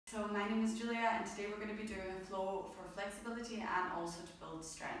So my name is Julia, and today we're going to be doing a flow for flexibility and also to build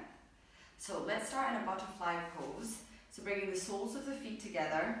strength. So let's start in a butterfly pose. So bringing the soles of the feet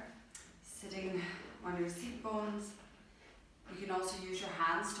together, sitting on your seat bones. You can also use your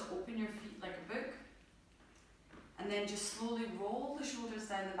hands to open your feet like a book. And then just slowly roll the shoulders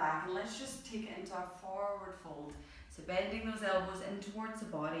down the back, and let's just take it into a forward fold. So bending those elbows in towards the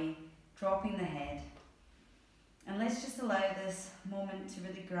body, dropping the head. And let's just allow this moment to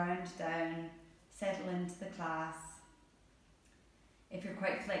really ground down, settle into the class. If you're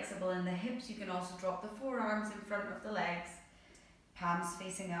quite flexible in the hips, you can also drop the forearms in front of the legs, palms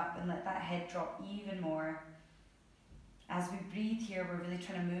facing up, and let that head drop even more. As we breathe here, we're really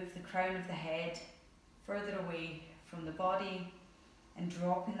trying to move the crown of the head further away from the body and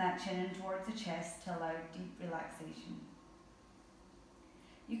dropping that chin in towards the chest to allow deep relaxation.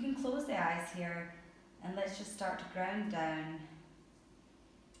 You can close the eyes here and let's just start to ground down.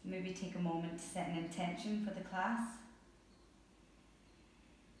 Maybe take a moment to set an intention for the class.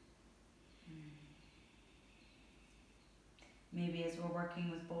 Maybe as we're working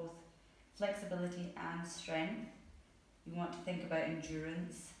with both flexibility and strength, you want to think about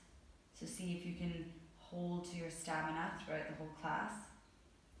endurance. So see if you can hold to your stamina throughout the whole class,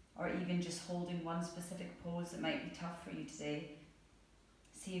 or even just holding one specific pose that might be tough for you today.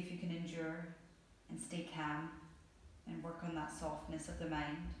 See if you can endure and stay calm and work on that softness of the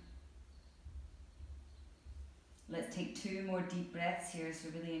mind. Let's take 2 more deep breaths here, so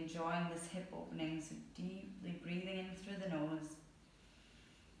really enjoying this hip opening, so deeply breathing in through the nose.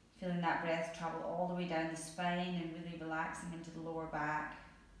 Feeling that breath travel all the way down the spine and really relaxing into the lower back.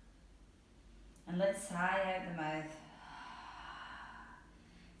 And let's sigh out the mouth.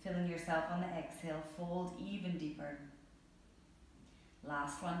 Feeling yourself on the exhale, fold even deeper.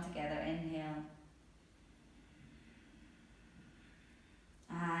 Last one together, inhale.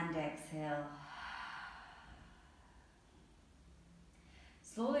 And exhale.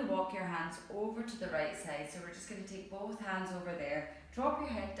 Slowly walk your hands over to the right side. So we're just going to take both hands over there. Drop your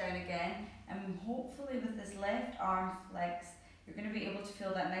head down again, and hopefully with this left arm flex, you're going to be able to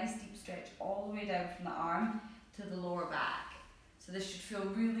feel that nice deep stretch all the way down from the arm to the lower back. So this should feel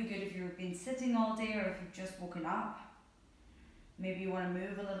really good if you've been sitting all day or if you've just woken up. Maybe you want to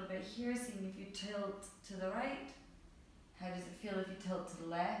move a little bit here, seeing if you tilt to the right. How does it feel if you tilt to the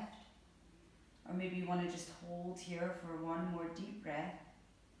left? Or maybe you want to just hold here for one more deep breath.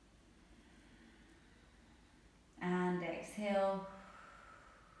 And exhale.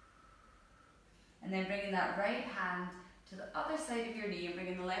 And then bringing that right hand to the other side of your knee and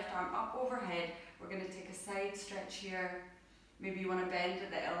bringing the left arm up overhead. We're going to take a side stretch here. Maybe you want to bend at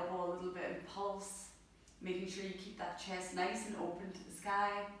the elbow a little bit and pulse, making sure you keep that chest nice and open to the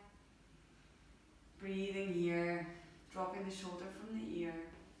sky. Breathing here, dropping the shoulder from the ear.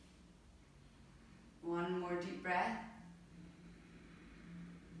 One more deep breath.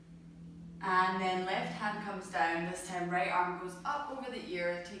 And then left hand comes down, this time right arm goes up over the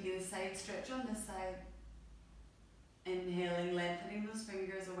ear, taking the side stretch on this side. Inhaling, lengthening those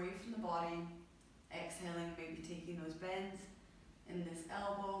fingers away from the body. Exhaling, maybe taking those bends in this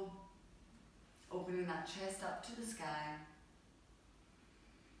elbow. Opening that chest up to the sky.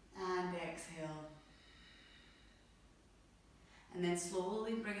 And exhale. And then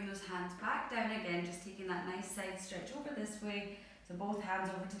slowly bringing those hands back down again, just taking that nice side stretch over this way. So both hands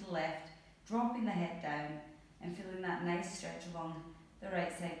over to the left. Dropping the head down and feeling that nice stretch along the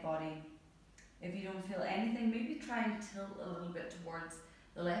right side body. If you don't feel anything, maybe try and tilt a little bit towards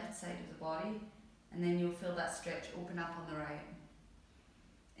the left side of the body, and then you'll feel that stretch open up on the right.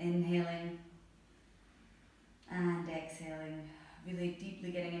 Inhaling and exhaling, really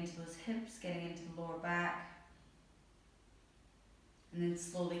deeply getting into those hips, getting into the lower back. And then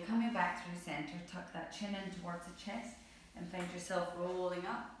slowly coming back through center, tuck that chin in towards the chest and find yourself rolling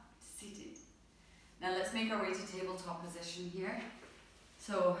up. Seated. Now let's make our way to tabletop position here.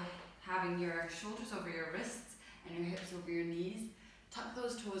 So having your shoulders over your wrists and your hips over your knees, tuck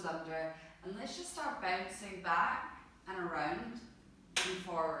those toes under, and let's just start bouncing back and around and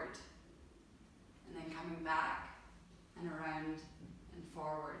forward. And then coming back and around and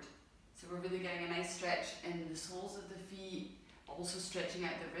forward. So we're really getting a nice stretch in the soles of the feet, also stretching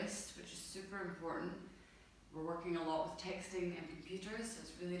out the wrists, which is super important. We're working a lot with texting and computers, so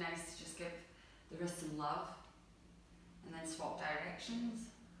it's really nice to just give the wrists some love. And then swap directions,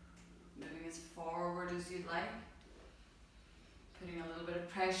 moving as forward as you'd like. Putting a little bit of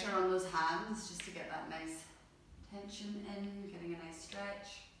pressure on those hands just to get that nice tension in, getting a nice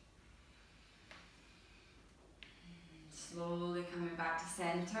stretch. Slowly coming back to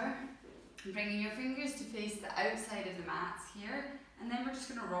center. And bringing your fingers to face the outside of the mats here, And then we're just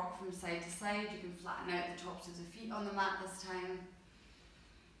going to rock from side to side. You can flatten out the tops of the feet on the mat this time.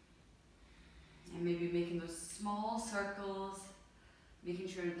 And maybe making those small circles, making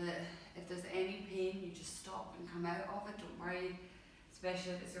sure that if there's any pain, you just stop and come out of it. Don't worry,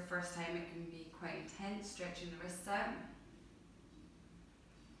 especially if it's your first time, it can be quite intense, stretching the wrists out.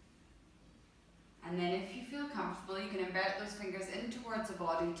 And then if you feel comfortable, you can invert those fingers in towards the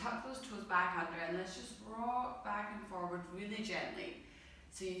body, tuck those toes back under, and let's just rock back and forward really gently.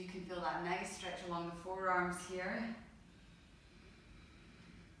 So you can feel that nice stretch along the forearms here.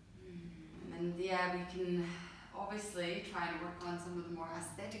 And yeah, we can obviously try and work on some of the more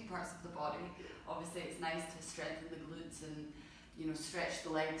aesthetic parts of the body. Obviously it's nice to strengthen the glutes and, you know, stretch the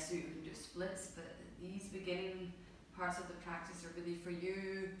legs so you can do splits, but these beginning parts of the practice are really for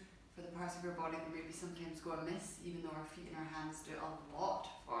you, for the parts of your body that maybe sometimes go amiss, even though our feet and our hands do a lot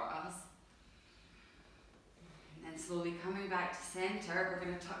for us. And then slowly coming back to center, we're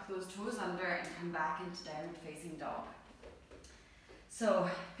going to tuck those toes under and come back into downward facing dog. So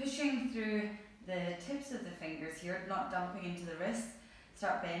pushing through the tips of the fingers here, not dumping into the wrists.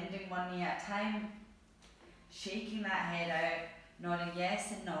 Start bending one knee at a time, shaking that head out, nodding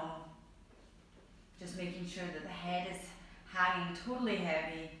yes and no. Just making sure that the head is hanging totally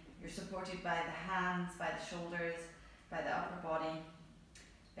heavy. You're supported by the hands, by the shoulders, by the upper body.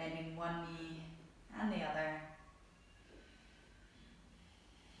 Bending one knee and the other.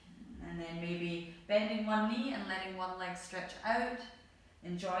 And then maybe bending one knee and letting one leg stretch out.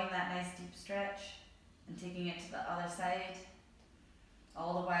 Enjoying that nice deep stretch and taking it to the other side.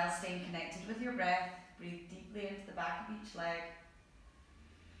 All the while staying connected with your breath. Breathe deeply into the back of each leg.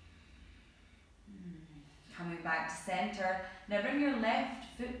 Coming back to center. Now bring your left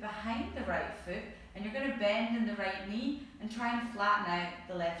foot behind the right foot and you're going to bend in the right knee and try and flatten out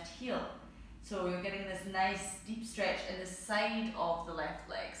the left heel. So you're getting this nice deep stretch in the side of the left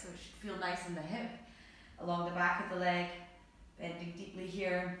leg. So it should feel nice in the hip, along the back of the leg, bending deeply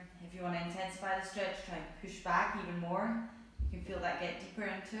here. If you want to intensify the stretch, try and push back even more. You can feel that get deeper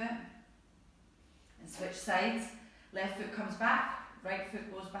into it. And switch sides. Left foot comes back, right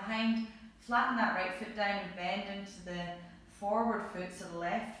foot goes behind. Flatten that right foot down and bend into the forward foot, so the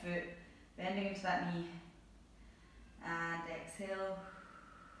left foot, bending into that knee. And exhale.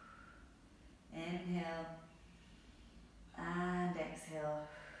 Inhale. And exhale.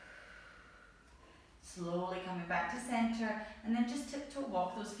 Slowly coming back to center, and then just tiptoe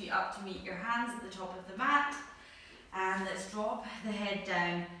walk those feet up to meet your hands at the top of the mat. And let's drop the head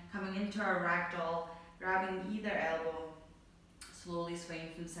down, coming into our ragdoll, grabbing either elbow. Slowly swing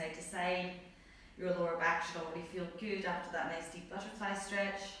from side to side. Your lower back should already feel good after that nice deep butterfly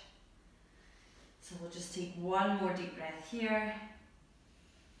stretch. So we'll just take one more deep breath here.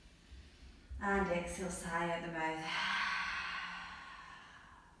 And exhale, sigh out the mouth.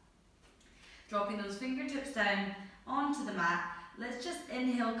 Dropping those fingertips down onto the mat. Let's just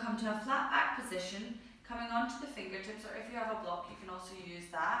inhale, come to a flat back position, coming onto the fingertips, or if you have a block, you can also use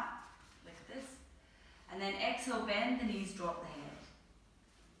that, like this. And then exhale, bend the knees, drop the head.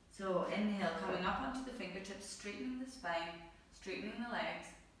 So inhale, coming up onto the fingertips, straightening the spine, straightening the legs,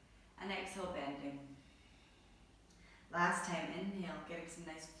 and exhale, bending. Last time, inhale, getting some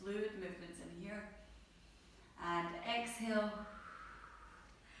nice fluid movements in here. And exhale.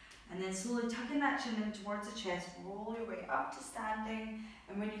 And then slowly tucking that chin in towards the chest, roll your way up to standing.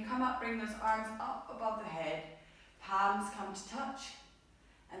 And when you come up, bring those arms up above the head. Palms come to touch.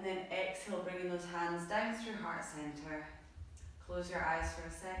 And then exhale, bringing those hands down through heart center. Close your eyes for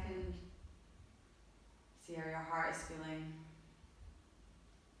a second. See how your heart is feeling.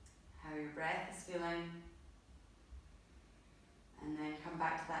 How your breath is feeling. And then come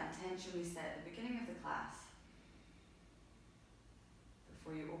back to that intention we set at the beginning of the class.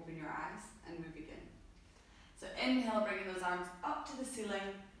 Before you open your eyes and we begin. So inhale, bringing those arms up to the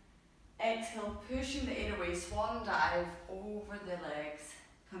ceiling. Exhale, pushing the air away, swan dive over the legs,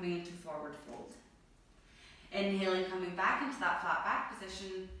 coming into forward fold. Inhaling, coming back into that flat back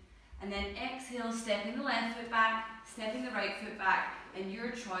position. And then exhale, stepping the left foot back, stepping the right foot back, and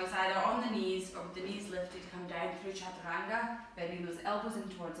your choice, either on the knees or with the knees lifted, come down through chaturanga, bending those elbows in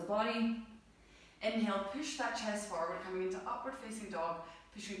towards the body. Inhale, push that chest forward, coming into upward facing dog,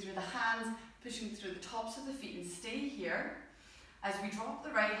 pushing through the hands, pushing through the tops of the feet, and stay here as we drop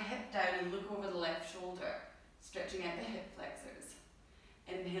the right hip down and look over the left shoulder, stretching out the hip flexors.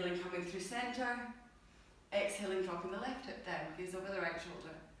 Inhaling, coming through center. Exhaling, dropping the left hip down, gaze over the right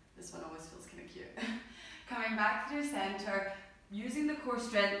shoulder. This one always feels kind of cute. Coming back through center, using the core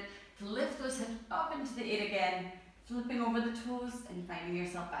strength to lift those hips up into the air again, flipping over the toes and finding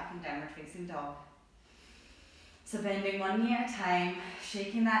yourself back in downward facing dog. So bending one knee at a time,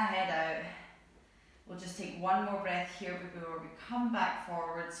 shaking that head out. We'll just take one more breath here before we come back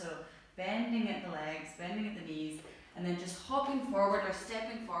forward. So bending at the legs, bending at the knees, and then just hopping forward or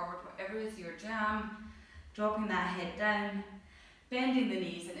stepping forward, whatever is your jam. Dropping that head down, bending the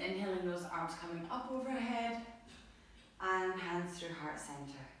knees and inhaling those arms coming up overhead and hands through heart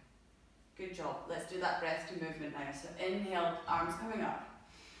center. Good job. Let's do that breath to movement now. So inhale, arms coming up.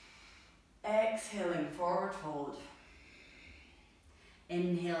 Exhaling, forward fold.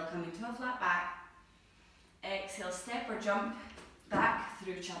 Inhale, coming to a flat back. Exhale, step or jump back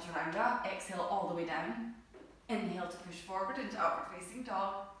through chaturanga. Exhale all the way down. Inhale to push forward into upward facing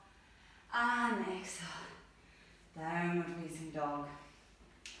dog. And exhale, downward facing dog.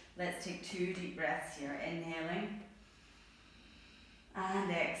 Let's take 2 deep breaths here. Inhaling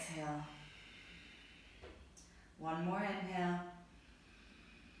and exhale. One more inhale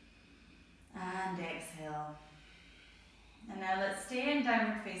and exhale. And now let's stay in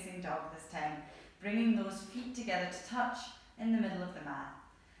downward facing dog this time, bringing those feet together to touch in the middle of the mat.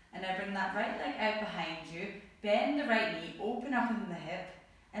 And now bring that right leg out behind you, bend the right knee, open up in the hip,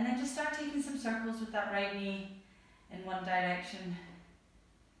 and then just start taking some circles with that right knee in one direction.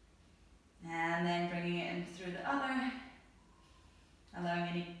 And then bringing it in through the other, allowing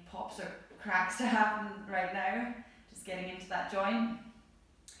any pops or cracks to happen right now, just getting into that joint.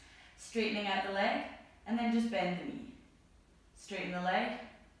 Straightening out the leg, and then just bend the knee. Straighten the leg,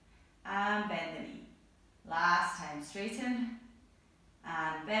 and bend the knee. Last time, straighten,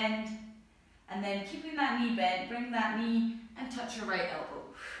 and bend, and then keeping that knee bent, bring that knee and touch your right elbow.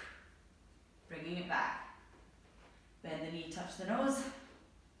 Bringing it back. Bend the knee, touch the nose,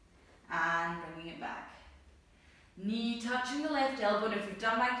 and bringing it back. Knee touching the left elbow, and if you've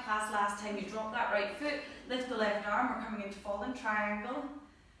done my class last time, you drop that right foot, lift the left arm, we're coming into fallen triangle.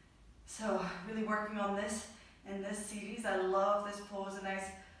 So really working on this in this series. I love this pose, a nice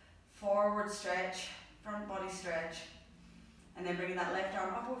forward stretch, front body stretch, and then bringing that left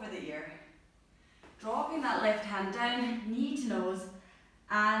arm up over the ear. Dropping that left hand down, knee to nose,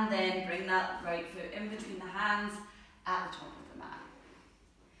 and then bring that right foot in between the hands at the top of the mat.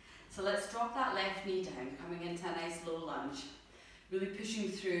 So let's drop that left knee down, coming into a nice low lunge. Really pushing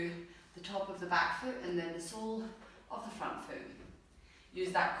through the top of the back foot and then the sole of the front foot.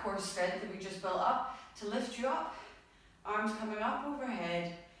 Use that core strength that we just built up to lift you up, arms coming up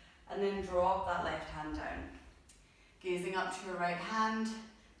overhead, and then drop that left hand down. Gazing up to your right hand,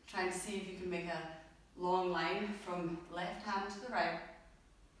 trying to see if you can make a long line from left hand to the right.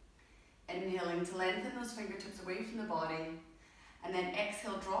 Inhaling to lengthen those fingertips away from the body, and then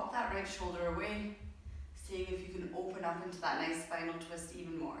exhale, drop that right shoulder away, seeing if you can open up into that nice spinal twist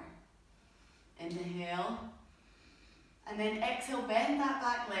even more. Inhale. And then exhale, bend that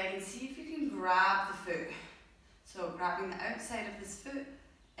back leg and see if you can grab the foot. So grabbing the outside of this foot,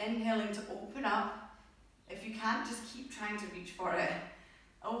 inhaling to open up. If you can't, just keep trying to reach for it.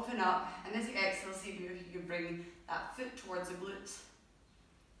 Open up, and as you exhale, see if you can bring that foot towards the glutes.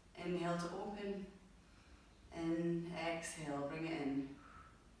 Inhale to open, and exhale, bring it in.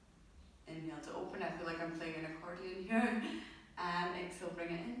 Inhale to open, I feel like I'm playing an accordion here. And exhale, bring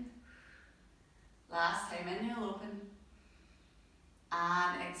it in. Last time, inhale, open.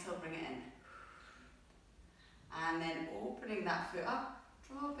 And exhale, bring it in. And then opening that foot up,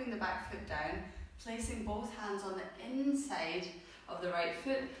 dropping the back foot down, placing both hands on the inside of the right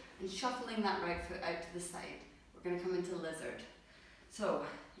foot and shuffling that right foot out to the side. We're going to come into lizard. So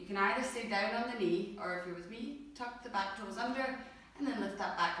you can either stay down on the knee, or if you're with me, tuck the back toes under and then lift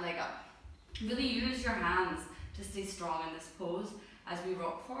that back leg up. Really use your hands to stay strong in this pose as we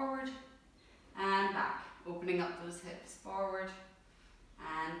rock forward and back, opening up those hips forward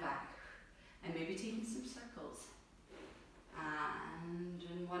and back, and maybe taking some circles and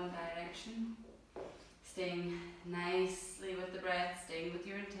in one direction, staying nicely with the breath, staying with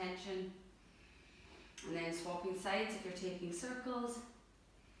your intention, and then swapping sides if you're taking circles,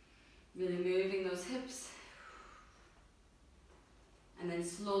 really moving those hips, and then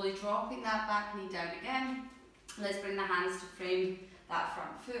slowly dropping that back knee down again. Let's bring the hands to frame that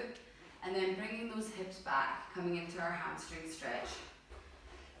front foot, and then bringing those hips back, coming into our hamstring stretch.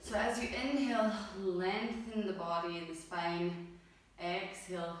 So as you inhale, lengthen the body and the spine.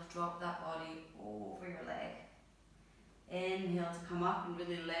 Exhale, drop that body over your leg. Inhale to come up and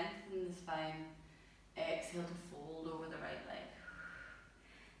really lengthen the spine. Exhale to fold over the right leg.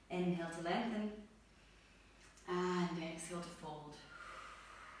 Inhale to lengthen. And exhale to fold.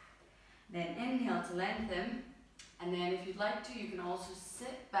 Then inhale to lengthen. And then if you'd like to, you can also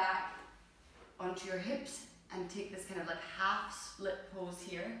sit back onto your hips and take this kind of like half split pose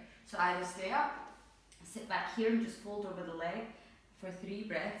here. So either stay up Sit back here and just fold over the leg for 3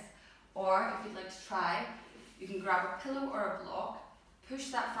 breaths. Or if you'd like to try, you can grab a pillow or a block, push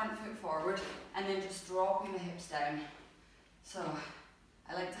that front foot forward, and then just dropping the hips down. So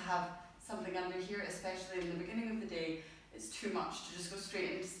I like to have something under here, especially in the beginning of the day. It's too much to just go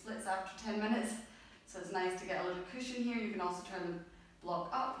straight into splits after 10 minutes. So it's nice to get a little cushion here. You can also turn the block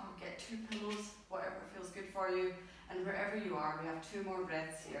up or get 2 pillows, whatever feels good for you. And wherever you are, we have 2 more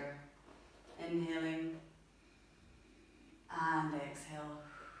breaths here. Inhaling and exhale.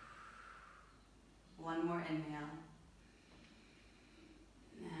 1 more inhale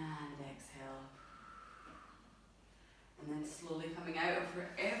and exhale. And then slowly coming out of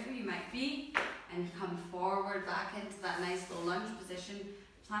wherever you might be and come forward back into that nice little lunge position.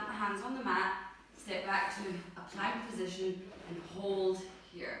 Plant the hands on the mat, step back to a plank position and hold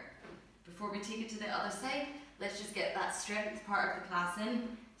here. Before we take it to the other side, let's just get that strength part of the class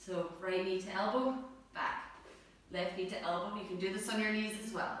in. So right knee to elbow, back. Left knee to elbow. You can do this on your knees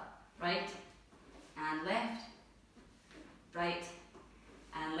as well. Right and left, right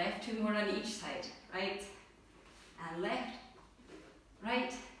and left. 2 more on each side. Right and left,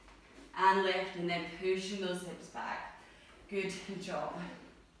 right and left, and then pushing those hips back. Good job.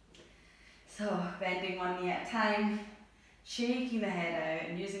 So bending 1 knee at a time, shaking the head out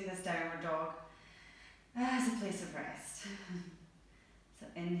and using this downward dog as a place of rest. So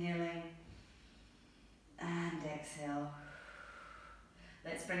inhaling and exhale.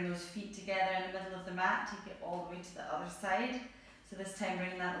 Let's bring those feet together in the middle of the mat, take it all the way to the other side. So this time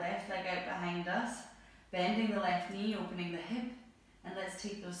bring that left leg out behind us, bending the left knee, opening the hip, and let's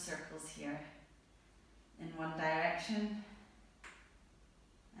take those circles here in one direction.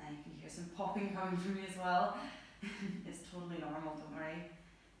 And you can hear some popping coming from me as well. It's totally normal, don't worry,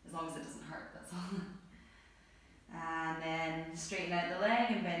 as long as it doesn't hurt, that's all. And then straighten out the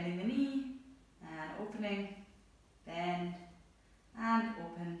leg and bending the knee, and opening, bend, and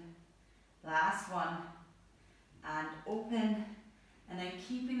open. Last one, and open, and then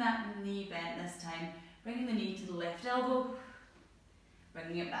keeping that knee bent this time, bringing the knee to the left elbow,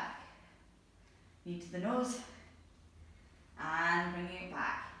 bringing it back. Knee to the nose, and bringing it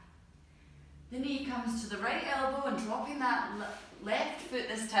back. The knee comes to the right elbow and dropping that left foot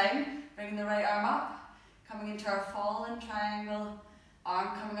this time, bringing the right arm up, coming into our fallen triangle,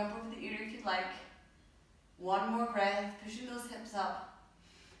 arm coming up over the ear if you'd like. 1 more breath, pushing those hips up,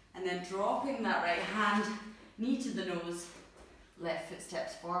 and then dropping that right hand, knee to the nose, left foot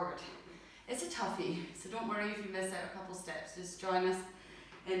steps forward. It's a toughie, so don't worry if you miss out a couple steps. Just join us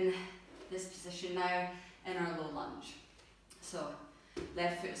in this position now in our low lunge. So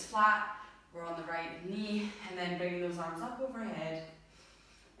left foot is flat, we're on the right knee, and then bringing those arms up overhead,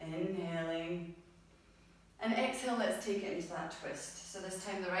 inhaling, and exhale, let's take it into that twist. So this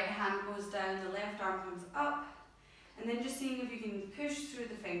time the right hand goes down, the left arm comes up, and then just seeing if you can push through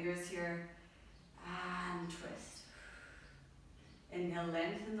the fingers here, and twist. Inhale,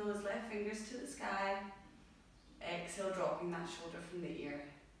 lengthen those left fingers to the sky, exhale, dropping that shoulder from the ear.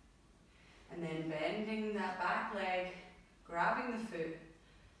 And then bending that back leg, grabbing the foot,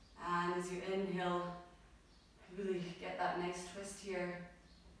 and as you inhale, really get that nice twist here.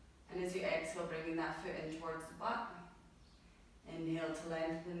 And as you exhale, bringing that foot in towards the butt. Inhale to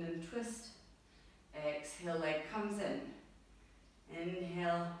lengthen and twist. Exhale, leg comes in.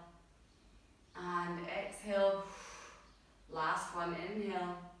 Inhale and exhale. Last one,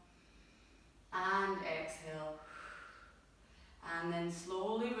 inhale and exhale. And then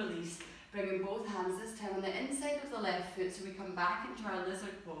slowly release, bringing both hands this time on the inside of the left foot, so we come back into our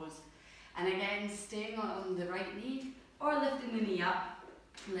lizard pose. And again, staying on the right knee or lifting the knee up.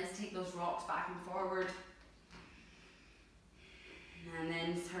 And let's take those rocks back and forward. And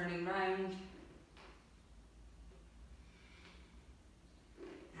then turning round.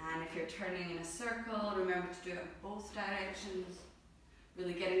 And if you're turning in a circle, remember to do it in both directions.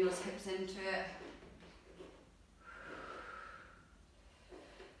 Really getting those hips into it.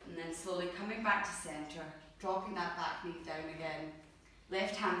 And then slowly coming back to center, dropping that back knee down again.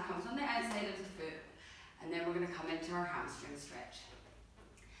 Left hand comes on the outside of the foot, and then we're going to come into our hamstring stretch.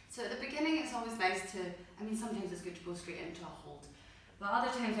 So at the beginning it's always nice to, sometimes it's good to go straight into a hold, but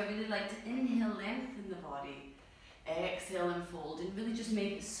other times I really like to inhale, lengthen the body, exhale and fold, and really just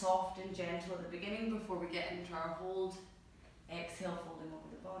make it soft and gentle at the beginning before we get into our hold. Exhale, folding over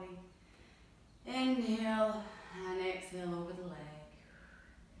the body. Inhale and exhale over the leg.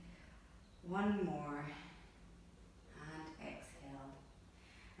 1 more, and exhale.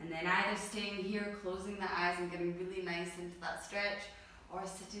 And then either staying here, closing the eyes and getting really nice into that stretch, or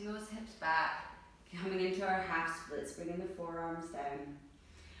sitting those hips back, coming into our half splits, bringing the forearms down.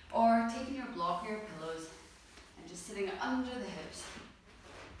 Or taking your block or your pillows and just sitting under the hips.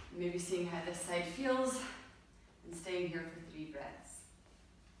 Maybe seeing how this side feels and staying here for 3 breaths.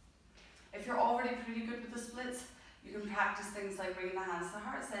 If you're already pretty good with the splits, you can practice things like bringing the hands to the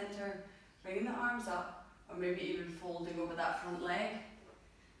heart center, bringing the arms up, or maybe even folding over that front leg.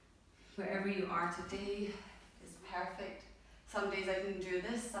 Wherever you are today is perfect. Some days I can do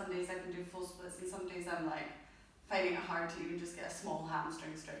this, some days I can do full splits, and some days I'm like finding it hard to even just get a small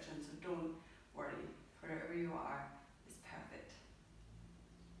hamstring stretch in, so don't worry. Wherever you are is perfect.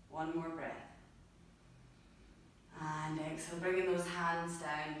 One more breath. And exhale, bringing those hands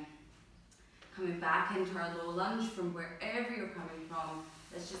down. Coming back into our low lunge from wherever you're coming from.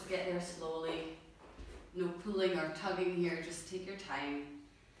 Let's just get there slowly. No pulling or tugging here, just take your time.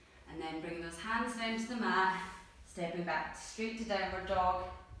 And then bring those hands down to the mat, stepping back straight to downward dog.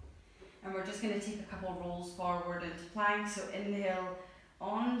 And we're just going to take a couple rolls forward into plank. So inhale,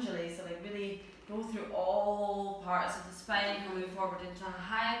 undulate, so like really go through all parts of the spine, coming forward into a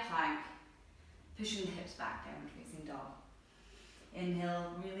high plank, pushing the hips back, downward facing dog.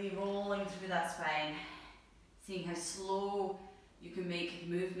 Inhale, really rolling through that spine, seeing how slow you can make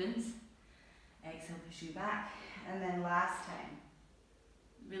movements. Exhale, pushing back, and then last time.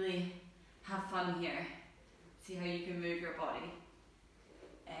 Really have fun here. See how you can move your body.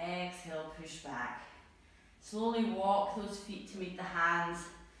 Exhale, push back. Slowly walk those feet to meet the hands,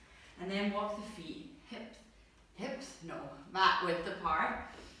 and then walk the feet mat width apart.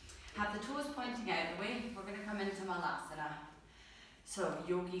 Have the toes pointing out the way. We're going to come into Malasana. So,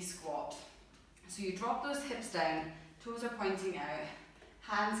 yogi squat. So you drop those hips down, toes are pointing out,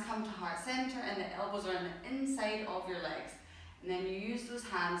 hands come to heart center, and the elbows are on the inside of your legs. And then you use those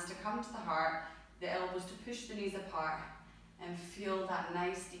hands to come to the heart, the elbows to push the knees apart, and feel that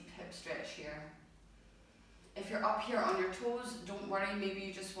nice deep hip stretch here. If you're up here on your toes, don't worry, maybe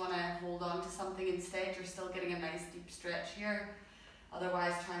you just want to hold on to something instead. You're still getting a nice deep stretch here.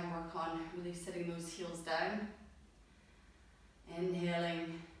 Otherwise, try and work on really sitting those heels down.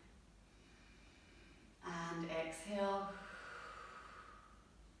 Inhaling and exhale.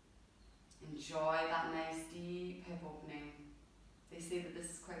 Enjoy that nice deep hip opening. They say that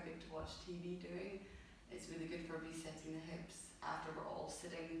this is quite good to watch TV doing. It's really good for resetting the hips after we're all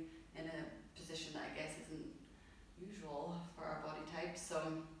sitting in a position that I guess isn't usual for our body type. So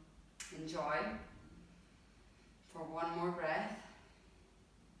enjoy for one more breath.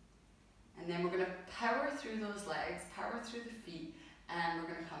 And then we're going to power through those legs, power through the feet, and we're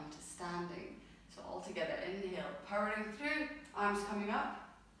going to come to standing. So all together, inhale, powering through, arms coming up.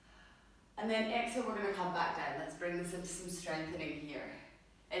 And then exhale, we're going to come back down. Let's bring this into some strengthening here.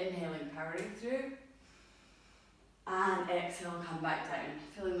 Inhaling, powering through. And exhale, come back down.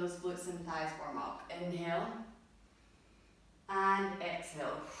 Feeling those glutes and thighs warm up. Inhale. And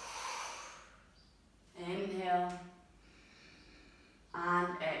exhale. Inhale. And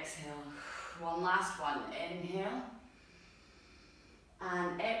exhale. One last one. Inhale.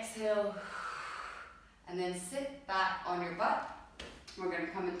 And exhale. And then sit back on your butt. We're going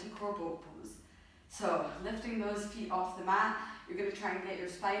to come into core boat pose. So lifting those feet off the mat, you're going to try and get your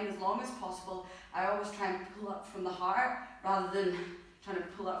spine as long as possible. I always try and pull up from the heart rather than trying to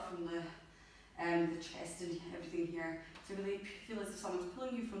pull up from the chest and everything here. So really feel as if someone's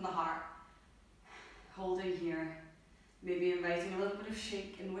pulling you from the heart, holding here, maybe inviting a little bit of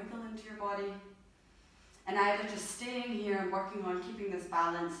shake and wiggle into your body. And either just staying here and working on keeping this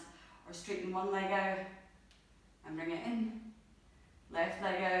balance, or straighten one leg out and bring it in. Left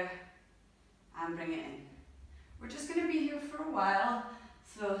leg out and bring it in. We're just going to be here for a while,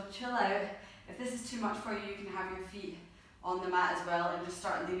 so chill out. If this is too much for you, you can have your feet on the mat as well and just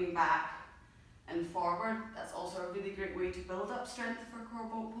start leaning back and forward. That's also a really great way to build up strength for core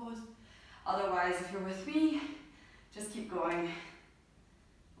boat pose. Otherwise, if you're with me, just keep going.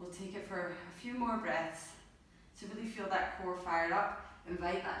 We'll take it for a few more breaths to really feel that core fired up.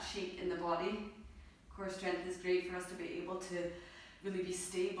 Invite that shake in the body. Core strength is great for us to be able to really be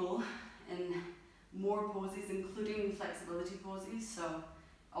stable in more poses, including flexibility poses, so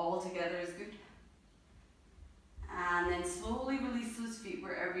all together is good. And then slowly release those feet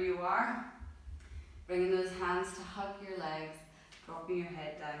wherever you are, bringing those hands to hug your legs, dropping your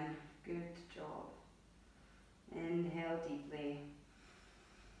head down. Good job. Inhale deeply,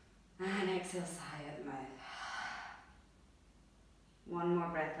 and exhale, sigh at the mouth. One more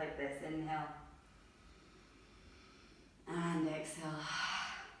breath like this. Inhale and exhale.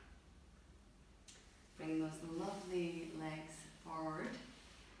 Bring those lovely legs forward,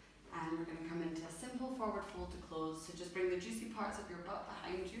 and we're going to come into a simple forward fold to close. So just bring the juicy parts of your butt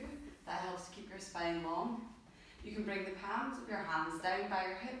behind you. That helps to keep your spine long. You can bring the palms of your hands down by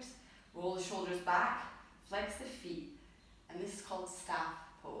your hips, roll the shoulders back, flex the feet, and this is called staff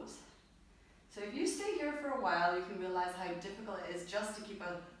pose. So if you stay here for a while, you can realize how difficult it is just to keep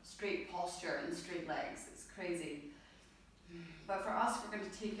a straight posture and straight legs. It's crazy. But for us, we're going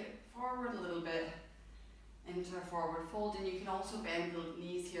to take it forward a little bit into a forward fold, and you can also bend the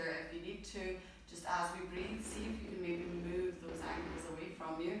knees here if you need to. Just as we breathe, see if you can maybe move those ankles away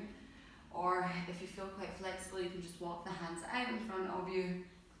from you. Or if you feel quite flexible, you can just walk the hands out in front of you,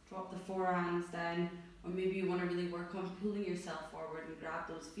 drop the forearms down, or maybe you want to really work on pulling yourself forward and grab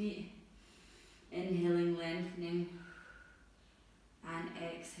those feet. Inhaling, lengthening, and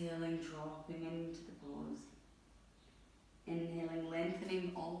exhaling, dropping into the pose. Inhaling,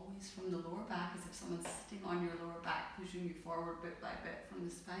 lengthening, always from the lower back, as if someone's sitting on your lower back, pushing you forward bit by bit from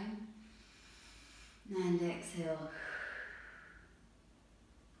the spine. And exhale.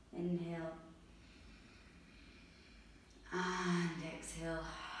 Inhale. And exhale.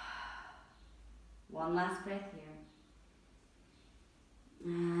 One last breath here.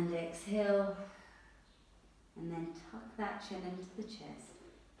 And exhale. And then tuck that chin into the chest.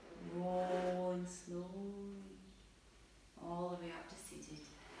 Rolling slowly all the way up to seated.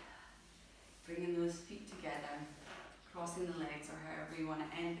 Bringing those feet together, crossing the legs, or however you want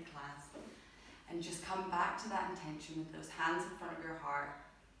to end the class. And just come back to that intention with those hands in front of your heart.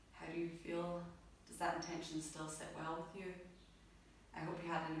 How do you feel? Does that intention still sit well with you? I hope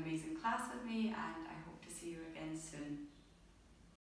you had an amazing class with me, and I hope to see you again soon.